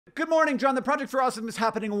Good morning, John. The Project for Awesome is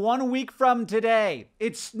happening 1 week from today.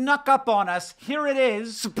 It snuck up on us. Here it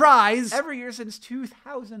is. Surprise! Every year since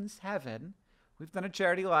 2007, we've done a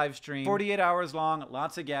charity live stream. 48 hours long,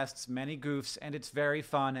 lots of guests, many goofs, and it's very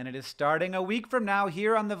fun. And it is starting a week from now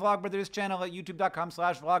here on the Vlogbrothers channel at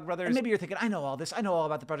youtube.com/vlogbrothers. And maybe you're thinking, I know all this. I know all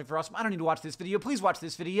about the Project for Awesome. I don't need to watch this video. Please watch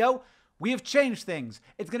this video. We have changed things.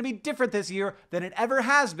 It's going to be different this year than it ever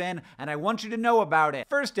has been, and I want you to know about it.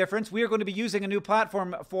 First difference, we are going to be using a new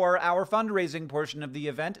platform for our fundraising portion of the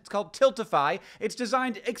event. It's called Tiltify. It's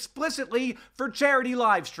designed explicitly for charity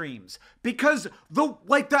live streams because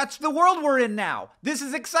that's the world we're in now. This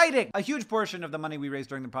is exciting. A huge portion of the money we raise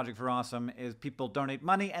during the Project for Awesome is people donate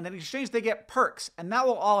money, and in exchange they get perks, and that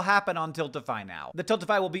will all happen on Tiltify now. The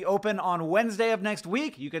Tiltify will be open on Wednesday of next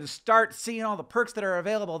week. You can start seeing all the perks that are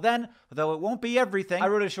available then, though it won't be everything. I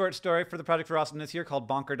wrote a short story for the Project for Awesome this year called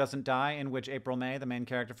Bonker Doesn't Die, in which April May, the main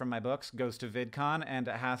character from my books, goes to VidCon and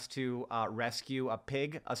has to rescue a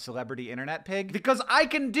pig, a celebrity internet pig, because I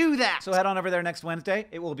can do that! So head on over there next Wednesday.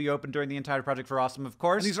 It will be open during the entire Project for Awesome, of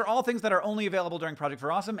course. And these are all things that are only available during Project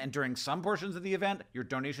for Awesome, and during some portions of the event, your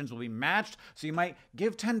donations will be matched, so you might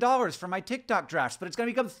give $10 for my TikTok drafts, but it's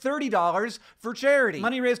gonna become $30 for charity.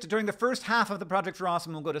 Money raised during the first half of the Project for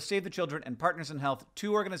Awesome will go to Save the Children and Partners in Health,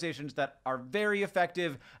 two organizations that are very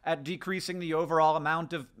effective at decreasing the overall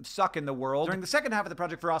amount of suck in the world. During the second half of the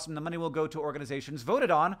Project for Awesome, the money will go to organizations voted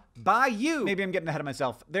on by you. Maybe I'm getting ahead of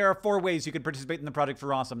myself. There are 4 ways you can participate in the Project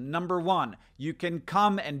for Awesome. Number 1, you can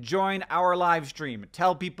come and join our live stream.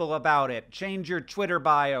 Tell people about it. Change your Twitter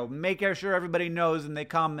bio. Make sure everybody knows and they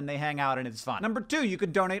come and they hang out and it's fun. Number 2, you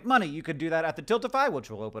could donate money. You could do that at the Tiltify, which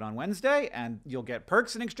will open on Wednesday, and you'll get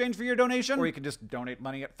perks in exchange for your donation. Or you can just donate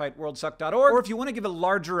money at fightworldsuck.org. Or if you want to give a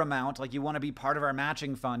larger amount, like you want to be part of our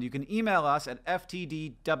matching fund, you can email us at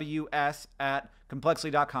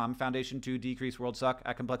ftdws@complexly.com, Foundation to Decrease World Suck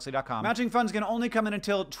at complexly.com. Matching funds can only come in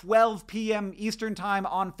until 12 p.m. Eastern Time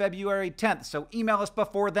on February 10th, so email us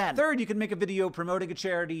before then. Third, you can make a video promoting a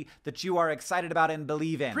charity that you are excited about and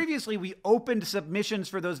believe in. Previously, we opened submissions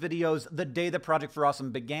for those videos the day the Project for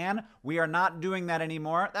Awesome began. We are not doing that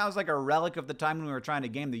anymore. That was like a relic of the time when we were trying to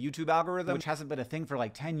game the YouTube algorithm, which hasn't been a thing for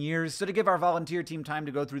like 10 years. So to give our volunteer team time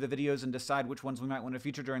to go through the videos and decide which ones we might want to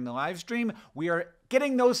feature during the live stream, we are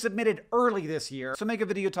getting those submitted early this year. So make a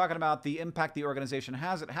video talking about the impact the organization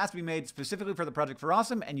has. It has to be made specifically for the Project for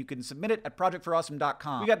Awesome, and you can submit it at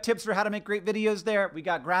projectforawesome.com. We got tips for how to make great videos there. We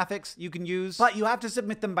got graphics you can use, but you have to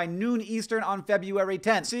submit them by noon Eastern on February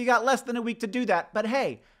 10th. So you got less than a week to do that. But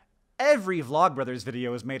hey, every Vlogbrothers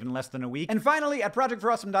video is made in less than a week. And finally, at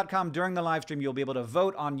projectforawesome.com, during the live stream, you'll be able to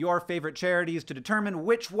vote on your favorite charities to determine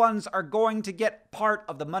which ones are going to get part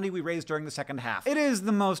of the money we raise during the second half. It is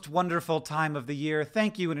the most wonderful time of the year.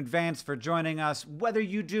 Thank you in advance for joining us. Whether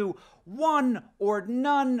you do one or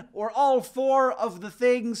none or all 4 of the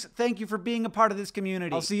things, thank you for being a part of this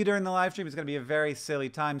community. I'll see you during the live stream. It's going to be a very silly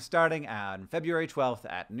time starting on February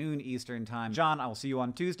 12th at noon Eastern Time. John, I will see you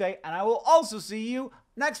on Tuesday, and I will also see you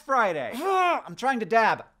next Friday. I'm trying to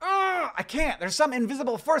dab. I can't. There's some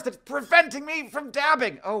invisible force that's preventing me from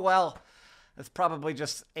dabbing. Oh well, that's probably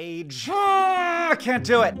just age. I can't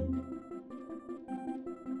do it.